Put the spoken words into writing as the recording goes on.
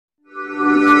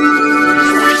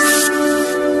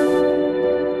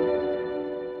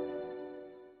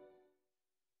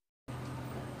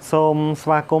សូមស្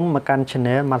វាគមន៍មកកាន់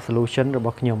Channel Math Solution រប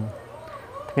ស់ខ្ញុំ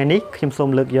ថ្ងៃនេះខ្ញុំសូម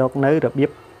លើកយកនៅរបៀប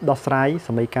ដោះស្រាយស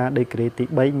មីការ degree ទី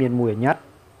 3 មានមួយអញ្ញត្តិ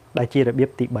ដែលជារបៀប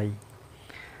ទី 3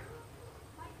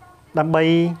 ដើម្បី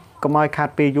កុំឲ្យខាត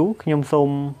ពេលយូរខ្ញុំសូម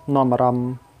នាំអារម្មណ៍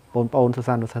បងប្អូនសិស្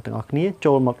សានុសិស្សទាំងអស់គ្នា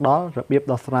ចូលមកដល់របៀប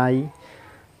ដោះស្រាយ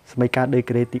សមីការ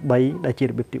degree ទី 3 ដែលជា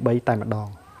របៀបទី 3 តែម្ដង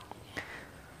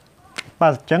បា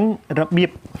ទអញ្ចឹងរបៀប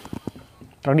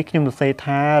ត្រង់នេះខ្ញុំសរសេរ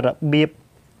ថារបៀប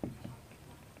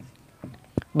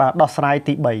បាទដោះស្រាយ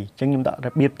ទី 3 អញ្ចឹងខ្ញុំដាក់រ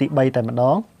បៀបទី 3 តែម្ដ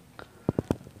ង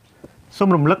សូម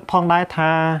រំលឹកផងដែរ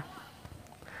ថា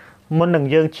មុននឹង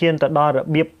យើងឈានទៅដល់រ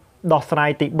បៀបដោះស្រាយ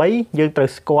ទី 3 យើងត្រូវ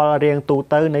ស្គាល់រាងទូ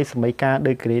ទៅនៃសមីការ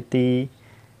degree ទី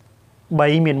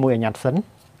 3 មានមួយអញ្ញត្តិសិន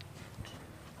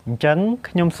អញ្ចឹង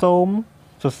ខ្ញុំសូម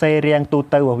សរសេររាងទូ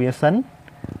ទៅរបស់វាសិន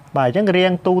បាទអញ្ចឹងរា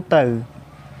ងទូទៅ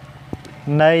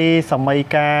នៃសមី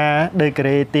ការ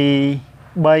degree ទី 3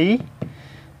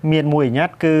 មានមួយអញ្ញ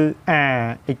ត្តិគឺ a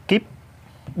x គីប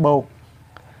បូក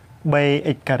b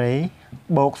x ការ៉េ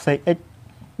បូក c x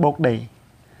បូក d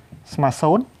ស្មើ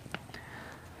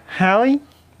0ហើយ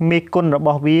មេគុណរប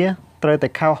ស់វាត្រូវតែ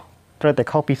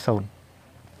ខុសពី0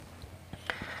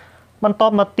បន្ត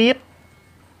មកទៀត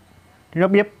រ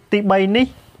បៀបទី 3 នេះ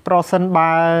ប្រសិន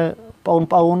បើបង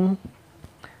ប្អូ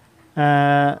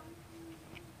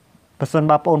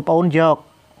នយក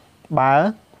បើ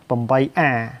 8a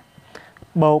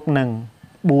បូកនឹង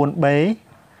 4b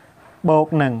បូក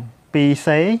នឹង 2c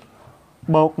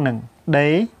បូកនឹង d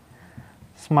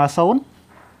ស្មើ0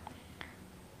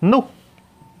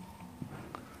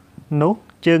នោះ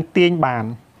ជើងទាញបាន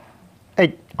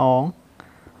x អង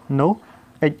នោះ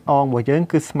x អងរបស់យើង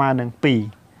គឺស្មើនឹង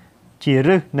 2 ជាឫ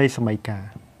សនៃសមីការ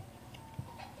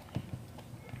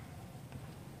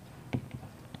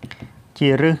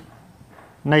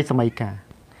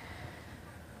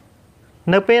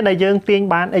នៅពេលដែលយើងទាញ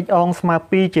បាន x អងស្មើ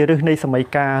 2 ជាឫសនៃសមី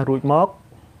ការរួចមក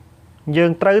យើ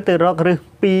ងត្រូវទៅរកឫស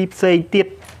 2 ផ្សេងទៀត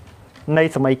នៃ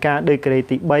សមីការ degree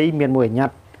ទី 3 មានមួយអញ្ញ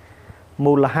ត្តិ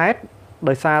មូលហេតុ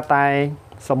ដោយសារតែ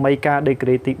សមីការ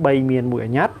degree ទី 3 មានមួយអ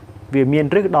ញ្ញត្តិវាមាន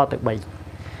ឫសដល់ទៅ 3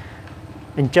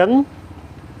 អញ្ចឹង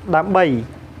ដើម្បី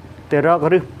ទៅរក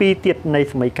ឫស 2 ទៀតនៃ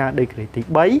សមីការ degree ទី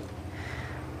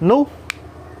 3 នោះ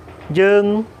យើង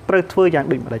ត្រូវធ្វើយ៉ាង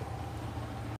ដូចម្ដេច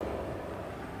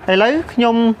ឥឡូវខ្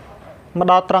ញុំមក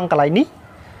ដល់ត្រង់កន្លែងនេះ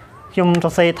ខ្ញុំស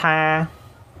រសេរថា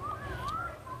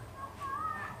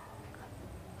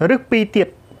ឫស 2 ទៀត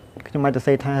ខ្ញុំអាចសរ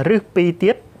សេរថាឫស 2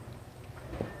 ទៀត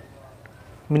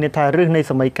មានន័យថាឫសនៃ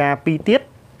សមីការ 2 ទៀត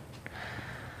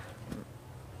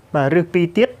បាទឫស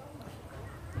 2 ទៀត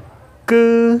គឺ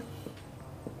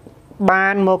បា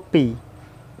នមកពី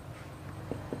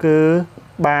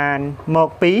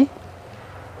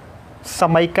ស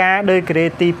មីការ degree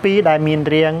ទី 2 ដែលមាន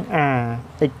រាង a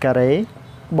x ការ៉េ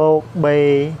បូក b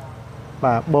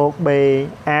បាទបូក b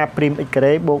a' x កា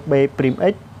រ៉េបូក b'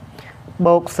 x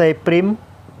បូក c'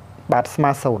 បាទស្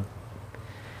មើ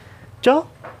0ចុះ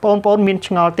បងប្អូនមាន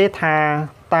ឆ្ងល់ទេថា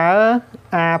តើ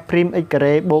a' x កា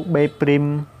រ៉េបូក b' x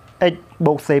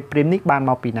បូក c' នេះបាន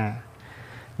មកពីណា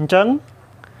អញ្ចឹង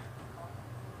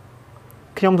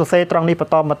ខ្ញុំសរសេរត្រង់នេះប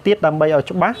ន្តមកទៀតដើម្បីឲ្យ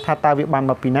ច្បាស់ថាតើវាបាន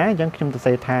មកពីណាអញ្ចឹងខ្ញុំសរ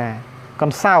សេរថាក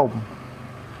ន្សោម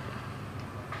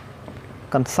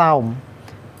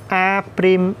a'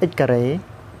 x ការ៉េ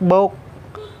បូក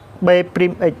b'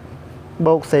 x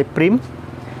បូក c'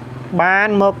 បាន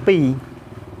មកពី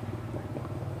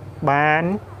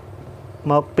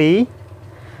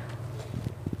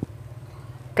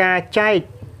ការចែក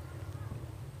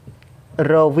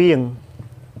រវាង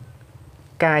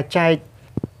ការចែក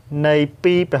នៃ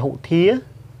2ពហុធា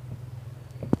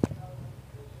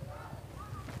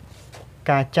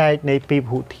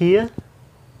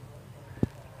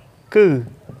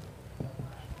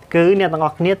គឺអ្នកទាំងអ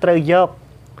ស់គ្នាត្រូវយក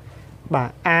បាទ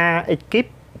a x គីប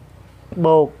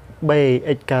បូក b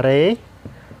x ការ៉េ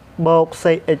បូក c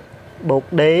x បូក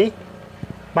d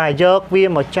បាទយកវា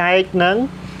មកចែកនឹង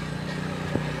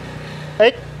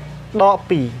x ដក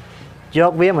 2យ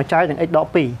កវាមកចែកនឹង x ដក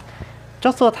 2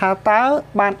ចុះសួរថាតើ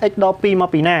បាន x ដក 2 មក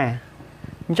ពីណា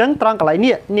អញ្ចឹងត្រង់កន្លែង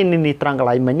នេះត្រង់កន្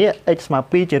លែងមិញនេះ x ស្មើ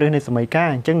 2 ជាឫសនៃសមីការ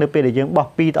អញ្ចឹងនៅពេលដែលយើងបោះ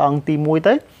 2 ទៅអង្គទី 1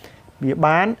 ទៅវា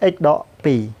បាន x ដក 2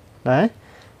ណា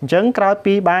អញ្ចឹងក្រោយ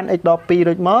ពីបាន x ដក 2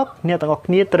 រួចមកអ្នកទាំងអស់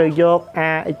គ្នាត្រូវយក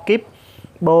a x គីប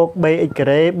បូក b x កា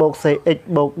រ៉េបូក c x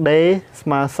បូក d ស្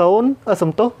មើ 0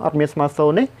 សំទោសអត់មានស្មើ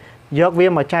 0 នេះយកវា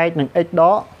មកចែកនឹង x ដ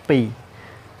ក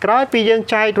 2ក្រោយពីយើង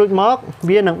ចែករួចមក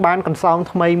វានឹងបានកន្សោម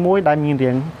ថ្មីមួយដែលមាន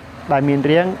រាង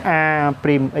a'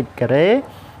 x ការ៉េ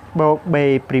បូក b'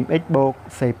 x បូក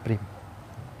c'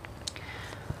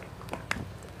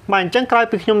 បាទអញ្ចឹងក្រោយ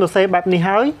ពីខ្ញុំសរសេរបែបនេះ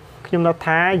ហើយខ្ញុំ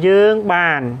ថាយើង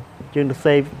បាន យើងទៅ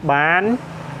សេបាន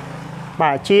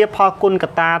បាទជាផលគុណក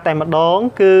តាតែម្ដង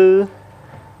គឺ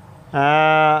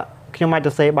ខ្ញុំអាច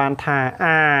ទៅសេបានថា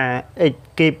a x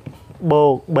គីបបូ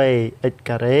ក b x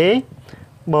ការ៉េ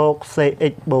បូក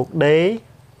cx បូក d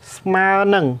ស្មើ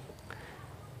នឹង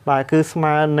បាទគឺស្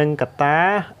មើនឹងកតា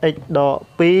x ដក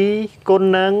2គុណ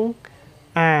នឹង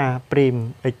a ព្រីម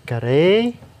x ការ៉េ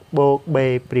បូក b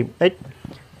ព្រីម x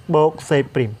បូក c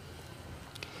ព្រីម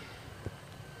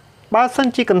បើសិន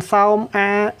ជាកន្សោម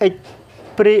ax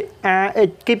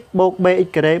គីបបូក bx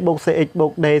ការ៉េបូក cx បូ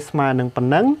ក d ស្មើនឹងប៉ុ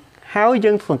ណ្ណឹងហើយ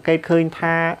យើងសង្កេតឃើញ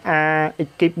ថា ax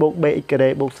គីបបូក bx ការ៉េ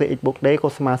បូក cx បូក d ក៏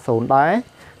ស្មើ0ដែរ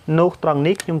នោះត្រង់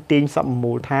នេះខ្ញុំទាញសព្វ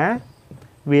មូលថា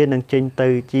វានឹងចេញទៅ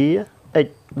ជា x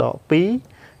ដក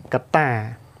2កតា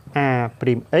a ព្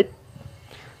រីម x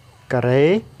ការ៉េ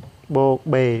បូក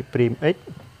b ព្រីម x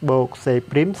បូក c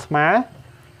ព្រីមស្មើ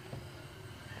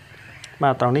បា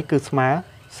ទត្រង់នេះគឺស្មើ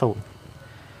0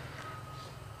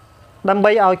ដើម្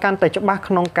បីឲ្យកាន់តែច្បាស់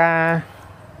ក្នុងការ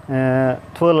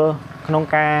ធ្វើក្នុង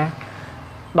ការ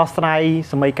ដោះស្រាយ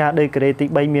សមីការដេការ៉េទី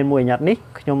3មានមួយអញ្ញត្តិនេះ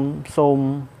ខ្ញុំសូម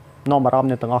នាំអារម្ម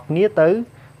ណ៍អ្នកទាំងអស់គ្នាទៅ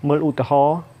មើលឧទាហរ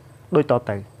ណ៍ដូចត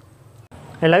ទៅ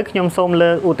ឥឡូវខ្ញុំសូម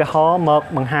លើកឧទាហរណ៍មក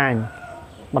បង្ហាញ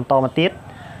បន្តមកទៀត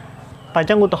តែអញ្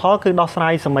ចឹងឧទាហរណ៍គឺដោះស្រា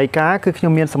យសមីការគឺខ្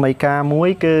ញុំមានសមីការមួយ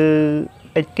គឺ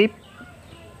x គីប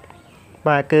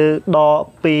បាទគឺដក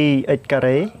 2x កា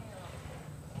រ៉េ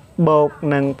បូក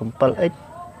នឹង 7x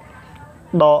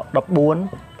ដក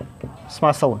 14ស្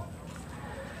មើ0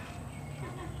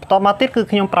បន្តមកទៀតគឺ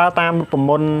ខ្ញុំប្រើតាមប្រ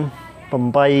ព័ន្ធ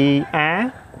 8a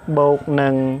បូកនឹ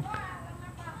ង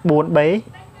 4b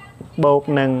បូក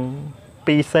នឹង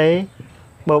 2c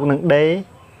បូកនឹង d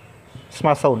ស្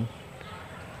មើ0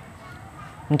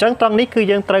អញ្ចឹងត្រង់នេះគឺ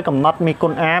យើងត្រូវកំណត់មេគុ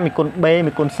ណ a មេគុណ b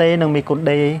មេគុណ c និងមេគុណ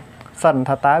d សិន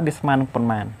ថាតើវាស្មើនឹងប៉ុន្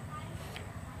មាន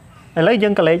ឥឡូវយើ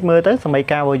ងក៏លេខមើលទៅសមី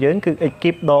ការរបស់យើងគឺ x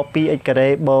គីបដក 2x ការ៉េ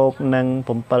បូកនឹង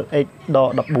 7x ដ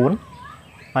ក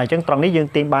 14ហើយអញ្ចឹងត្រង់នេះយើង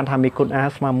ទាញបានថាមេគុណ a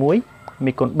ស្មើ1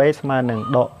មេគុណ b ស្មើនឹង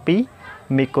ដក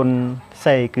2មេគុណ c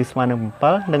គឺស្មើនឹង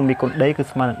7និងមេគុណ d គឺ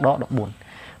ស្មើនឹងដក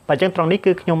 14បាទអញ្ចឹងត្រង់នេះ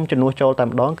គឺខ្ញុំចំនួនចូលតែ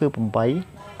ម្ដងគឺ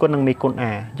8គុណនឹងមេគុណ a អ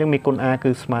ញ្ចឹងមេគុណ a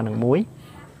គឺស្មើនឹង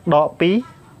1ដក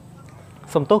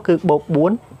2សំទោសគឺបូក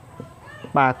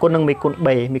4បាទគុណនឹងមេគុណ b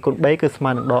មេគុណ b គឺស្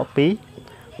មើនឹងដក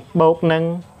2បូកនឹង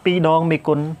2ដងមេ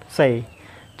គុណ c អ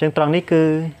ញ្ចឹងត្រង់នេះគឺ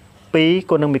2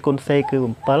គុណនឹងមេគុណ c គឺ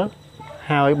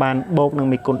7ហើយបានបូកនឹង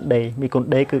មេគុណ d មេគុណ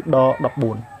d គឺដក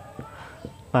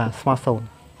 14បាទស្មើ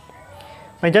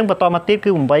0អញ្ចឹងបន្តមកទៀត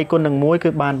គឺ8គុណនឹង1គឺ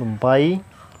បាន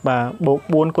8បាទបូក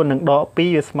4គុណនឹងដក2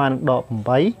វាស្មើនឹងដក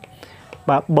8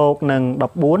បាទបូកនឹង14ដ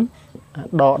ក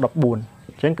14អ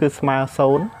ញ្ចឹងគឺស្មើ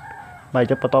0បាទ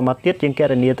ចុះបន្តមកទៀតជាងគ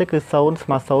ណនាទៅគឺ0ស្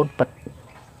មើ0ពិត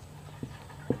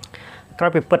ក្រោ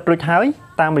យពីពិតរួចហើយ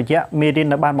តាមរយៈមេរៀន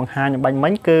នៅបានបង្ហាញអំបញ្ញមិ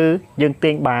ញគឺយើង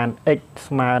ទាញបាន x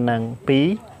ស្មើនឹង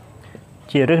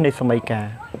2ជាឫសនៃសមីការ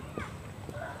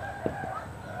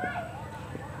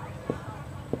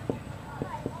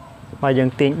ហើយយើង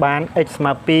ទាញបាន x ស្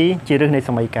មើ2ជាឫសនៃ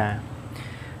សមីការ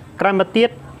ក្រោយមកទៀត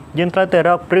យើងត្រូវទៅរ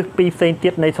កឫស2ផ្សេងទៀ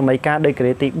តនៃសមីការដេកា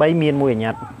រ៉េទី3មានមួយអញ្ញ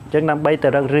ត្តិអញ្ចឹងដើម្បីទៅ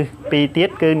រកឫស2ទៀត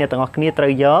គឺអ្នកទាំងអស់គ្នាត្រូ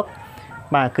វយក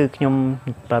បាទគឺខ្ញុំ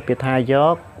ប្រើពាក្យថាយ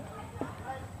ក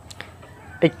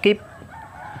x គីប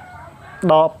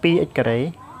ដក 2x ការ៉េ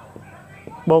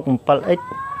បូក 7x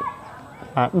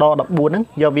បាទដក 14ហ្នឹង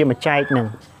យកវាមកចែកនឹង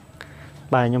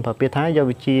បាទខ្ញុំប្រើពាក្យថាយ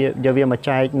កវាមក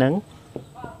ចែកនឹង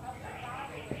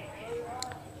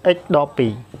x ដក 2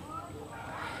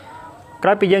ក្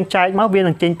រោយពីយើងចែកមកវា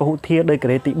នឹងចេញពហុធាតុដោយកា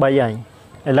រ៉េទី3ហើយ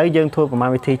ឥឡូវយើងធ្វើប្រមាណ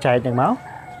វិធីចែកហ្នឹងមក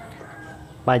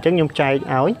បាទអញ្ចឹងខ្ញុំចែក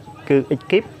ឲ្យគឺ x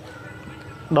គីប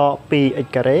ដក 2x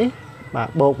ការ៉េបាទ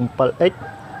បូក 7x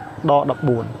ដក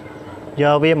 14យ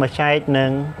កវាមកចែកនឹ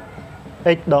ង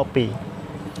x ដក 2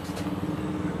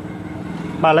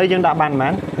បាទឥឡូវយើងដាក់បានប៉ុន្មា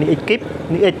ននេះ x គីប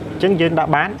នេះ x អញ្ចឹងយើងដា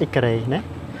ក់បាន x ការ៉េណា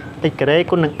x ការ៉េ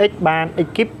គុណនឹង x បាន x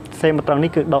គីបសេមកត្រង់នេះ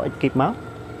គឺដក x គីបមក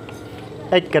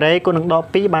x ការ៉េគុណនឹងដក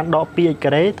 2បានដក 2x កា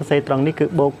រ៉េទៅសេត្រង់នេះគឺ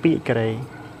បូក 2x ការ៉េ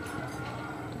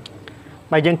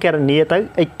បើយើងគណនាទៅ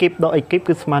x គីបដក x គីប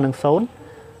គឺស្មើនឹង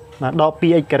0បាទដក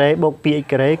 2x ការ៉េបូក 2x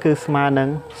ការ៉េគឺស្មើនឹង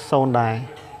0ដែរ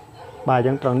បាទអញ្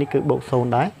ចឹងត្រង់នេះគឺបូក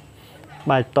0ដែរ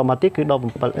បាទបន្តមកទៀតគឺដក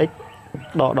 7x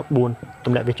ដក 14ទ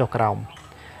ម្លាក់វាចុះក្រោម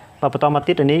បាទបន្តមក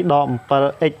ទៀតនេះដក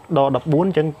 7x ដក 14អ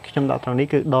ញ្ចឹងខ្ញុំដាក់ត្រង់នេះ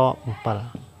គឺដក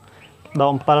 7ដ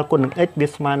ក 7គុណនឹង x វា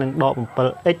ស្មើនឹងដក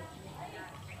 7x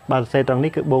បាទសរសេរត្រង់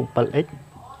នេះគឺបូក 7x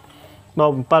ដ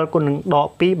ក 7គុណនឹងដក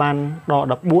 2បានដ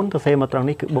ក 14សរសេរមកត្រង់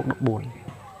នេះគឺបូក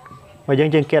 14បើយើង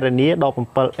គណនាដក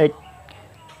 7x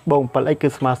បូក 7x គឺ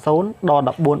ស្មើ0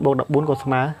ដក 14បូក 14ក៏ស្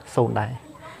មើ0ដែរ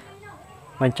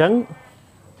អញ្ចឹង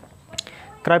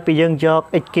ក្រោយពីយើងយក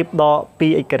x គីបដក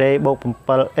 2x ការ៉េបូក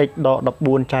 7x ដក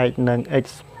 14 ចែកនឹង x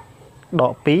ដ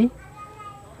ក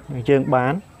 2 យើងបា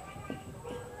ន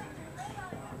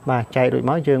បាទចែករួច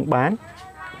មកយើងបាន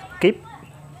គីប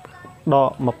ដ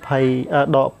ក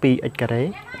 20 ដក 2x ការ៉េ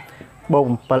បូក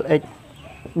 7x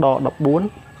ដក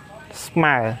 14 ស្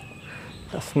មើ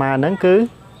ហ្នឹងគឺ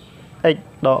x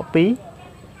ដក 2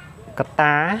 ក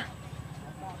តា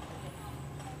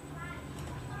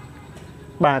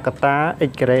បាទកតា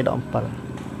x ការ៉េដក 7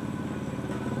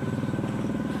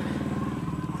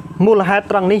 មូលហេតុ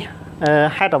ត្រង់នេះ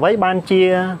ហេតុអ្វីបានជា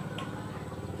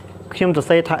ខ្ញុំសរ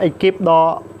សេរថា x គីបដក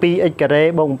 2x ការ៉េ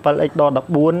បូក 7x ដក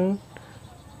 14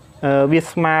 វា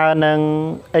ស្មើនឹង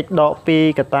x ដក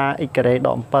 2 កតា x ការ៉េដ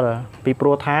ក 7 ពីព្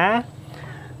រោះថា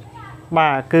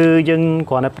បាទគឺយើង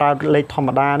គ្រាន់តែប្រើលេខធម្ម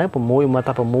តាហ្នឹង6មក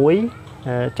ថា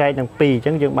6ចែកនឹង2អញ្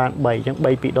ចឹងយើងបាន3អញ្ចឹង3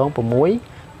 2ដង 6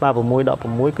 បាទ6ដក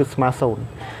 6 គឺស្មើ0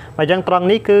បាទអញ្ចឹងត្រង់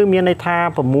នេះគឺមានន័យថា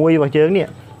6របស់យើងនេះ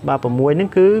បាទ6ហ្នឹង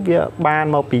គឺវាបាន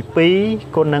មកពី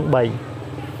2គុណនឹង3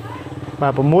បា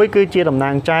ទ6គឺជាតំណា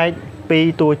ងចែក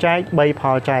2តួចែក3ផ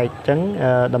លចែកអញ្ចឹង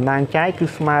តំណាងចែកគឺ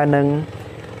ស្មើនឹង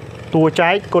តួចែ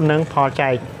កគុណនឹងផលចែ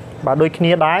កបាទដូចគ្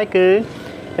នាដែរគឺ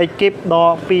x គីបដ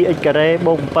ក 2x ការ៉េ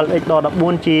បូក 7x ដក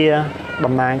 14 ជា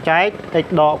តំណាងចែក x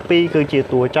ដក 2 គឺជា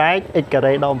តួចែក x កា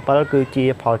រ៉េដក 7 គឺជា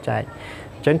ផលចែក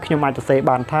អញ្ចឹងខ្ញុំអាចសរសេរ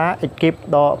បានថា x គីប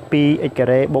ដក 2x កា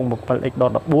រ៉េបូក 7x ដក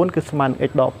 14 គឺស្មើនឹង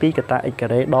x ដក 2 កតា x កា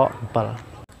រ៉េដក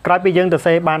 7 ក្រោយពីយើងសរ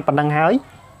សេរបានប៉ុណ្ណឹងហើយ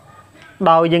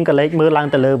ដោយយើងក៏លេខមើលឡើង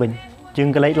ទៅលើវិញយើង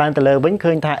ក៏លេខឡើងទៅលើវិញ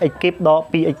ឃើញថា x គីបដក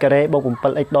 2x ការ៉េបូក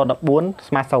 7x ដក 14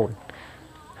 ស្មើ0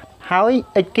ហើយ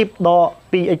x គីបដក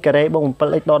 2x ការ៉េបូក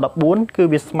 7x ដក 14 គឺ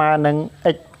វាស្មើនឹង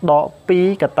x ដក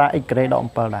 2 កតា x ការ៉េដក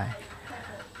 7 ដែរ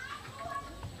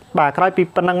បាទក្រោយពី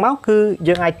ប៉ុណ្ណឹងមកគឺ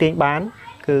យើងអាចទាញបាន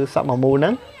គឺសក់មកមូលហ្នឹ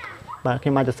ងបាទខ្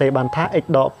ញុំអាចសរសេរបានថា x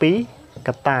ដក 2 ក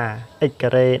តា x កា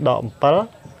រ៉េដក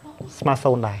 7 ស្មើ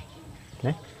0ដែរ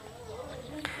ណា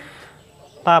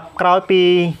បាទក្រោយពី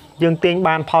យើងទាញ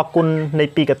បានផលគុណនៃ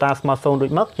2កតាស្មើ0រួ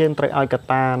ចមកយើងត្រូវឲ្យក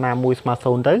តាណាមួយស្មើ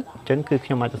0ទៅអញ្ចឹងគឺខ្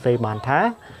ញុំអាចសរសេរបានថា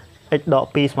x ដក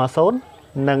 2 ស្មើ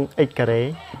0និង x ការ៉េ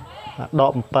ដ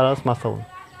ក 7 ស្មើ0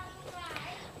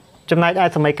ចំណែកឯ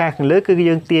សមីការខាងលើគឺ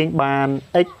យើងទាញបាន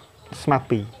x ស្មើ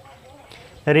2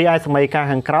រីឯសមីការ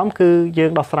ខាងក្រោមគឺយើ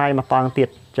ងដោះស្រាយមកតង់ទៀត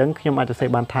អញ្ចឹងខ្ញុំអាចសរសេរ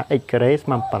បានថា x ការ៉េស្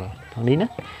មើ7ត្រង់នេះណា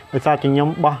ដោយសារខ្ញុំ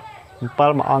បោះ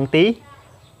7មកអង្គទី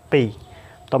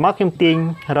2តមកខ្ញុំទាញ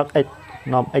រក x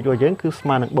នាំ x របស់យើងគឺស្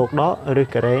មើនឹងបូកដកឬ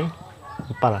ការ៉េ7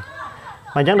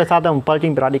ហើយអញ្ចឹងដោយសារតែ7ចេ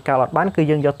ញពីរ៉ាឌីកាល់អត់បានគឺ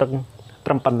យើងយកទឹកត្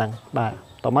រឹមប៉ុណ្ណឹងបាទ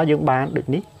តមកយើងបានដូច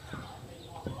នេះ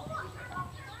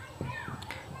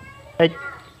x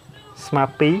ស្មើ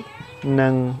2និ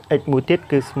ង x មួយទៀត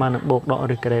គឺស្មើនឹងបូកដក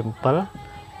ឬការ៉េ7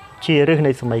ជាឫស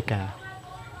នៃសមីការ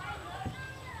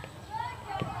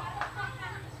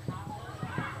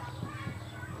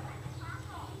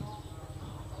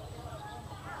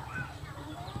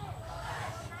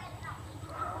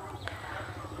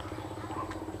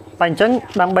តែអញ្ចឹង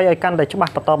ដើម្បីឲ្យកាន់តែច្បា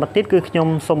ស់បន្តមកទៀតគឺខ្ញុំ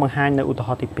សូមបង្ហាញនៅឧទាហ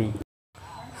រណ៍ទី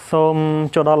2សូម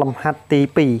ចូលដល់លំហាត់ទី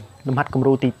2លំហាត់គំ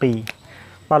រូទី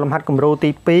2បាទលំហាត់គំរូទី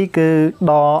2គឺ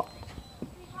ដក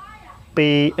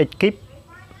 2x គីប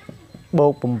បូ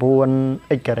ក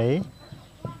 9x ការ៉េ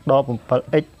ដក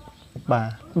 7x បាទ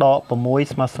ដក 6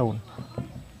 ស្មើ0អ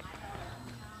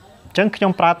ញ្ចឹងខ្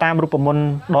ញុំប្រើតាមរូបមន្ត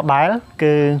ដដែល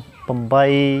គឺ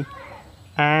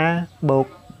 8a បូក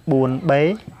 4b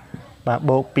បាទ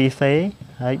បូក 2c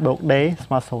ហើយបូក d ស្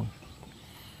មើ0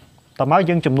តមក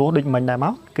យើងចំនួនដូចមិញដែរម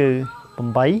កគឺ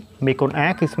8មេគុណ a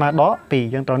គឺស្មើដក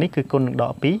 2 យើងត្រង់នេះគឺគុណនឹងដ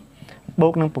ក 2 បូ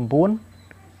កនឹង 9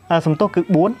សំទោសគឺ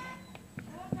4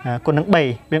គុណនឹង b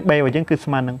វាង b របស់យើងគឺ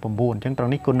ស្មើនឹង 9 អញ្ចឹងត្រ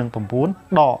ង់នេះគុណនឹង 9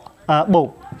 ដកបូក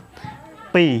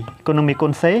 2 គុណនឹងមេគុ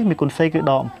ណ c មេគុណ c គឺ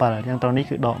ដក 7 អញ្ចឹងត្រង់នេះ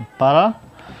គឺដក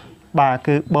 7 បាទ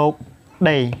គឺបូក d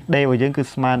របស់យើងគឺ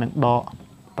ស្មើនឹងដក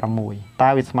 6 តើ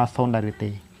វាស្មើ0ដែរឬ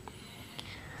ទេឥ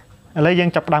ឡូវយើង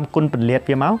ចាប់ផ្ដើមគុណពន្លាត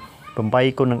វាមក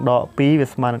8គុណនឹងដក 2 វា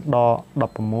ស្មើនឹងដក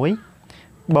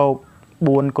 16 បូក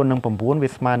 4គុណនឹង 9 វា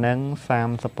ស្មើនឹង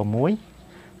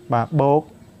 36 បាទបូក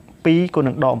 2គុណ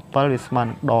នឹងដក 7 វាស្មើ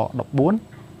នឹងដក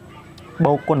 14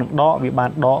 បូកគុណនឹងដកវាបាន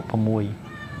ដក 6 ស្មើ0អ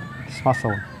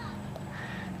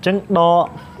ញ្ចឹងដក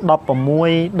 16 ដក 14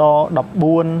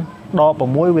 ដក 6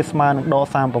 វាស្មើនឹងដក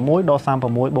 36 ដក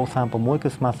 36 បូក 36 គឺ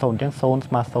ស្មើ0អញ្ចឹង0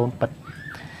ស្មើ0ពិត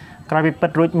ក្រោយពីពិ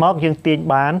តរួចមកយើងទាញ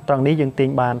បានត្រង់នេះយើងទាញ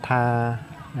បានថា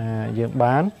យើង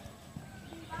បា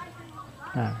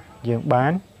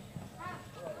ន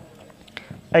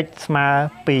x ស្មើ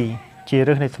2ជាឫ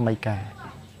សនៃសមីការ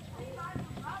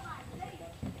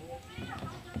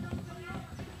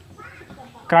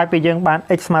ក្រោយពីយើងបាន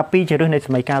x ស្មើ2ជាឫសនៃស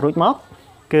មីការរួចមក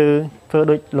គឺធ្វើ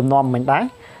ដូចលំនាំមិញដែរ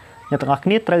អ្នកទាំងអស់គ្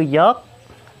នាត្រូវយក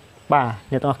បាទ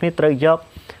អ្នកទាំងអស់គ្នាត្រូវយក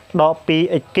ដក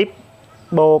 2x គីប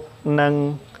បូកនឹង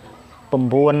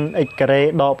 9x ការ៉េ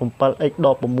ដក 7x ដ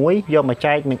ក 6 យកមក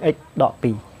ចែកនឹង x ដក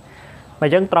 2 បើអ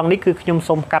ញ្ចឹងត្រង់នេះគឺខ្ញុំ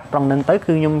សុំកាត់ត្រង់ហ្នឹងទៅគឺ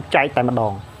ខ្ញុំចែកតែម្ដ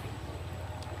ង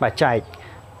បាទចែក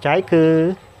គឺ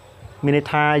មានន័យ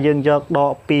ថាយើងយកដ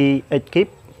ក 2x គីប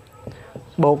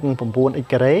បូកនឹង 9x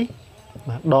ការ៉េ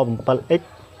បាទដក 7x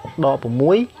ដក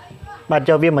 6 បាទ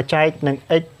យកវាមកចែកនឹង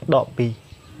x ដក 2 ឥ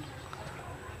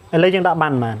ឡូវយើងដាក់បា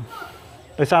នប៉ុន្មាន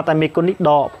ដោយសារតែមេគុណនេះ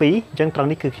ដក 2 អញ្ចឹងត្រង់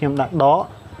នេះគឺខ្ញុំដាក់ដក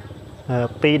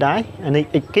 2 ដែរអានេះ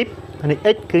x គីបអានេះ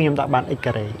x គឺខ្ញុំដាក់បាន x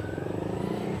ការ៉េ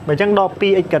បើអញ្ចឹងដក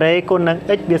 2x ការ៉េគុណនឹង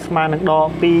x វាស្មើនឹងដក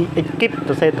 2x គីប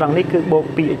ទៅសេត្រង់នេះគឺបូក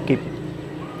 2x គីប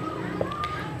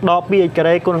ដក 2x កា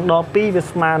រ៉េគុណនឹងដក 2 វា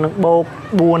ស្មើនឹងបូក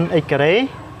 4x ការ៉េ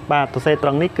បាទទៅសេត្រ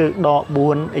ង់នេះគឺដក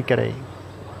 4x ការ៉េ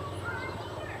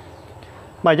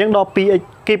បាទអញ្ចឹងដក 2x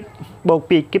គីបបូក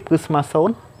 2x គីបគឺស្មើ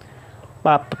 0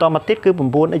 បាទបន្តមកទៀតគឺ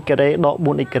 9x ការ៉េដក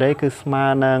 4x ការ៉េគឺស្មើ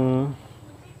នឹង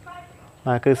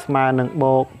បាទគឺស្មើនឹង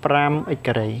បូក 5x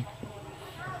ការ៉េ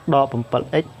ដក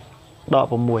 7x ដក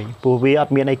 6 ព្រោះវាអ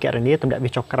ត់មានអីកណនាទម្លាក់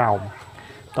វាចុះក្រោម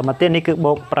តមកទៀតនេះគឺ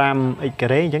បូក 5x កា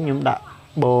រ៉េអញ្ចឹងខ្ញុំដាក់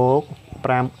បូក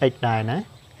 5x ដែរណា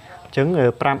អញ្ចឹង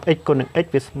 5x គុណនឹង x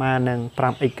វាស្មើនឹង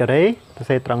 5x ការ៉េទៅ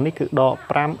សេត្រង់នេះគឺដក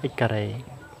 5x ការ៉េ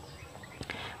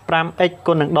 5x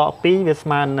គុណនឹងដក 2 វាស្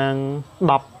មើនឹង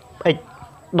 10x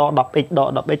ដក 10x ដក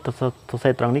 10x ទៅសេ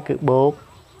ត្រង់នេះគឺបូក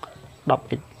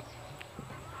 10x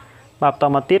បាទបន្ត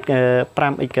មកទៀត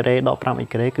 5x ការ៉េដក 5x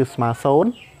ការ៉េគឺស្មើ 0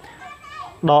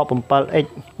 ដក 7x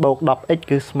បូក 10x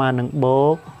គឺស្មើនឹងបូ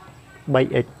ក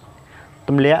 3x ទ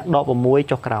ម្លាក់ដក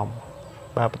 6 ចុះក្រោម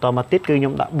បាទបន្តមកទៀតគឺខ្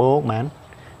ញុំដាក់បូកហ្មង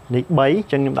នេះ 3 អ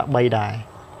ញ្ចឹងខ្ញុំដាក់ 3 ដែរ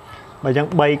បើអញ្ចឹង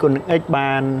 3 គុណនឹង x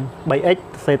បាន 3x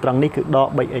សេត្រង់នេះគឺដក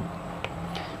 3x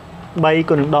 3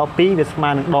 គុណនឹងដក 2 វាស្មើ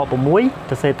នឹងដក 6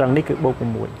 ទៅសេត្រង់នេះគឺបូក 6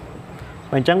 បើ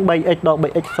អញ្ចឹង 3x ដក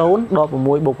 3x 0 ដក 6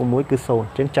 បូក 6 គឺ 0 អ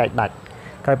ញ្ចឹងចែកដាច់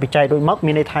ក្រោយពីចែករួចមក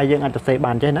មានន័យថាយើងអាចសរសេរ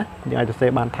បានចេះណាយើងអាចសរសេរ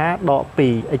បានថាដក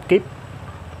 2x គីប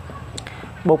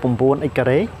បូក 9x កា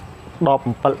រ៉េដក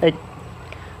 7x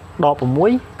ដក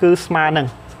 6 គឺស្មើនឹង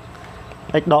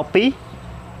x ដក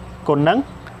 2 គុណនឹង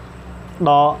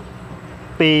ដក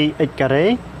 2x ការ៉េ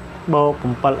បូក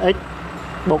 7x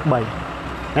បូក 3 ណា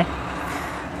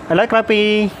ឥឡូវក្រោយពី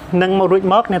នឹងមករួច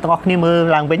មកអ្នកទាំងអស់គ្នាមើល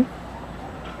ឡើងវិញ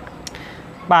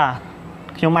បាទ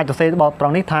ខ្ញុំអាចសរសេរបទត្រ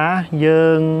ង់នេះថាយើ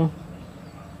ង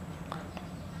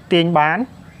ទាញបាន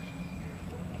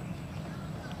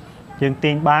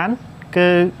គឺ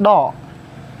ដក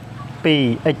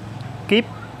 2x គីប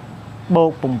បូ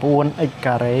ក 9x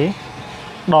ការ៉េ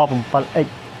ដក 7x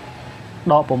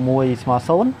ដក 6 ស្មើ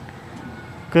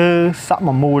 0 គឺសក់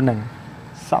1មូលនឹ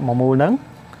ង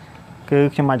គឺ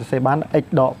ខ្ញុំអាចសរសេរបាន x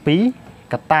ដក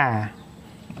 2 កតា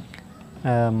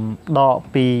ដក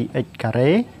 2x កា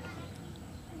រ៉េ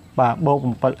បាទបូក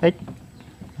 7x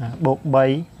បូក 3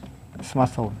 ស្មើ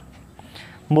 0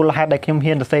 មូលហេតុដែលខ្ញុំ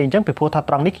ហ៊ានសរសេរអញ្ចឹងពីព្រោះថា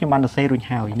ត្រង់នេះខ្ញុំបានសរសេររួច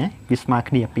ហើយណាវាស្មើ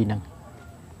គ្នាពីហ្នឹង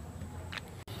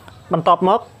បន្ទាប់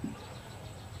មក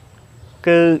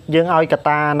គឺយើងឲ្យក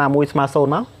តាណាមួយស្មើ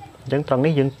 0 មកអញ្ចឹងត្រង់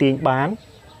នេះយើងទាញបាន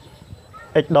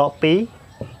x ដក 2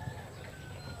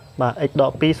 បាទ x ដ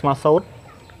ក 2 ស្មើ 0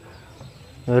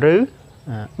 ឬ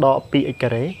ដក 2x កា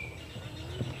រ៉េ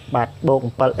បាទបូក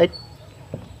 7x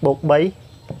បូក 3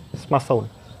 ស្មើ 0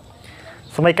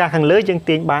 សមីការខាងលើយើង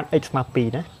ទាញបាន x ស្មើ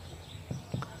 2 ណា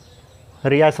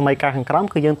រីឯសមីការខាងក្រោម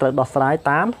គឺយើងត្រូវដោះស្រាយ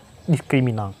តាម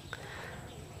discriminant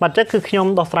បាទចឹងគឺខ្ញុំ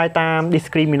ដោះស្រាយតាម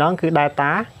discriminant គឺ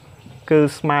delta គឺ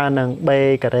ស្មើនឹង b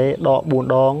ការ៉េដក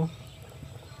 4 ដង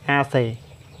ac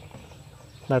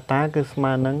delta គឺស្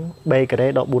មើនឹង b ការ៉េ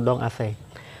ដក 4 ដង ac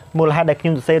មូលហេតុដែលខ្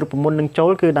ញុំសរសេររូបមន្តនឹងចូ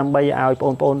លគឺដើម្បីឲ្យប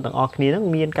ងប្អូនទាំងអស់គ្នានឹង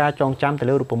មានការចងចាំទៅ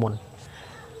លើរូបមន្ត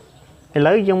ឥ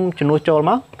ឡូវខ្ញុំជំនួសចូល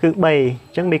មកគឺ b អ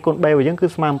ញ្ចឹងមេគុណ b របស់យើងគឺ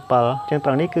ស្មើ 7 អញ្ចឹងត្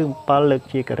រង់នេះគឺ7លើក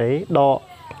ជាការ៉េដក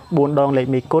 4 ដងលេខ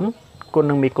មេគុណគុណ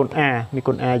នឹងមេគុណ a មេ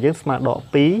គុណ a យើងស្មើដក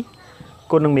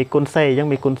 2 គុណនឹងមេគុណ c អញ្ចឹង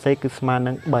មេគុណ c គឺស្មើ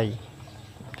នឹង 3 អញ្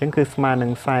ចឹងគឺស្មើនឹ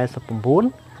ង 49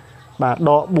 បាទ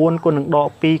ដក 4 គុណនឹងដក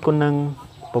 2 គុណនឹង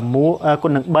 6 គុ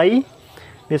ណនឹង 3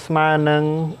 វាស្មើនឹង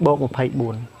បូក 24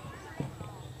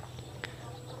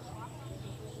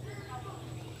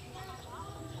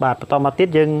 បាទបន្តមកទៀត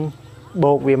យើង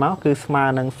បូកវាមកគឺស្មើ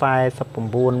នឹង 49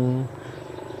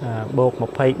 បូក 24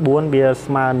 វា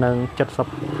ស្មើនឹង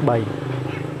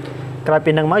 73 ក្រោយ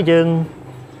ពីនឹងមកយើង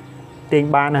ទាញ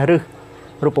បានរឹស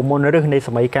រូបមន្តរឹសនៃស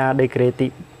មីការដេក្រេទី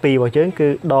 2 របស់យើងគឺ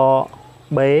ដក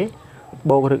b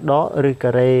បូកឬដកឬកា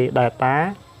រ៉េ delta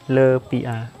លើ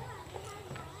 2a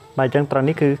បាទអញ្ចឹងត្រង់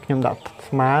នេះគឺខ្ញុំដាក់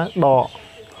ស្មើដក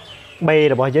b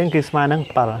របស់យើងគឺស្មើនឹង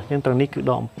 7 អញ្ចឹងត្រង់នេះគឺ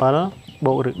ដក 7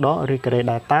 បូកឬដកឬការ៉េ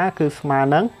data គឺស្មើ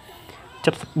នឹង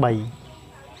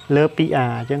73លើ 2a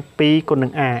អញ្ចឹង2គុណនឹ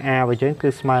ង a របស់យើងគឺ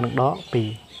ស្មើនឹងដក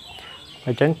2អ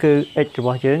ញ្ចឹងគឺ x រប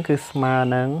ស់យើងគឺស្មើ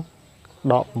នឹង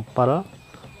ដក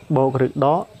7បូកឬដ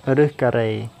កឬការ៉េ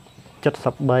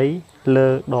73លើ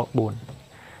ដក4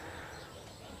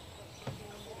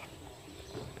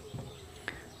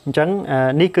អញ្ចឹង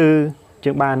នេះគឺ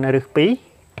យើងបានរឹស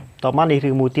2តមកនេះរឹ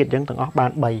សមួយទៀតអញ្ចឹងទាំងអស់បាន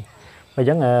3អញ្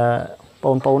ចឹងប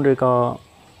ងប្អូនឬក៏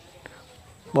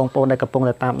បងប្អូនដែលកំពុង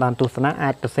តែតាមដានទស្សនាអា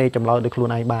ចសរសេរចម្លើយដោយខ្លួ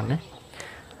នឯងបានណា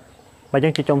បើអញ្ចឹ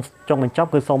ងជាចុងបញ្ចប់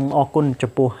គឺសូមអរគុណ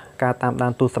ចំពោះការតាមដា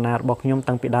នទស្សនារបស់ខ្ញុំ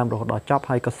តាំងពីដើមរហូតដល់ចប់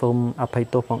ហើយក៏សូមអភ័យ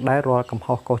ទោសផងដែររាល់កំ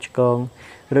ហុសខុសឆ្គង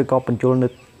ឬក៏បញ្ចូលនៅ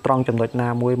ត្រង់ចំណុចណា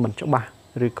មួយមិនច្បាស់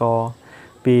ឬក៏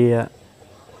វា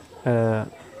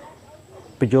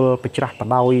បញ្យល់បច្រាស់ប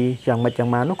ដោយយ៉ាងម៉េចយ៉ាង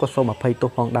ម៉ានោះក៏សូមអភ័យទោស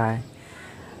ផងដែរ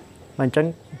អញ្ចឹង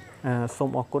សូម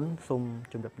អរគុណសូម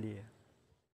ជម្រាបលា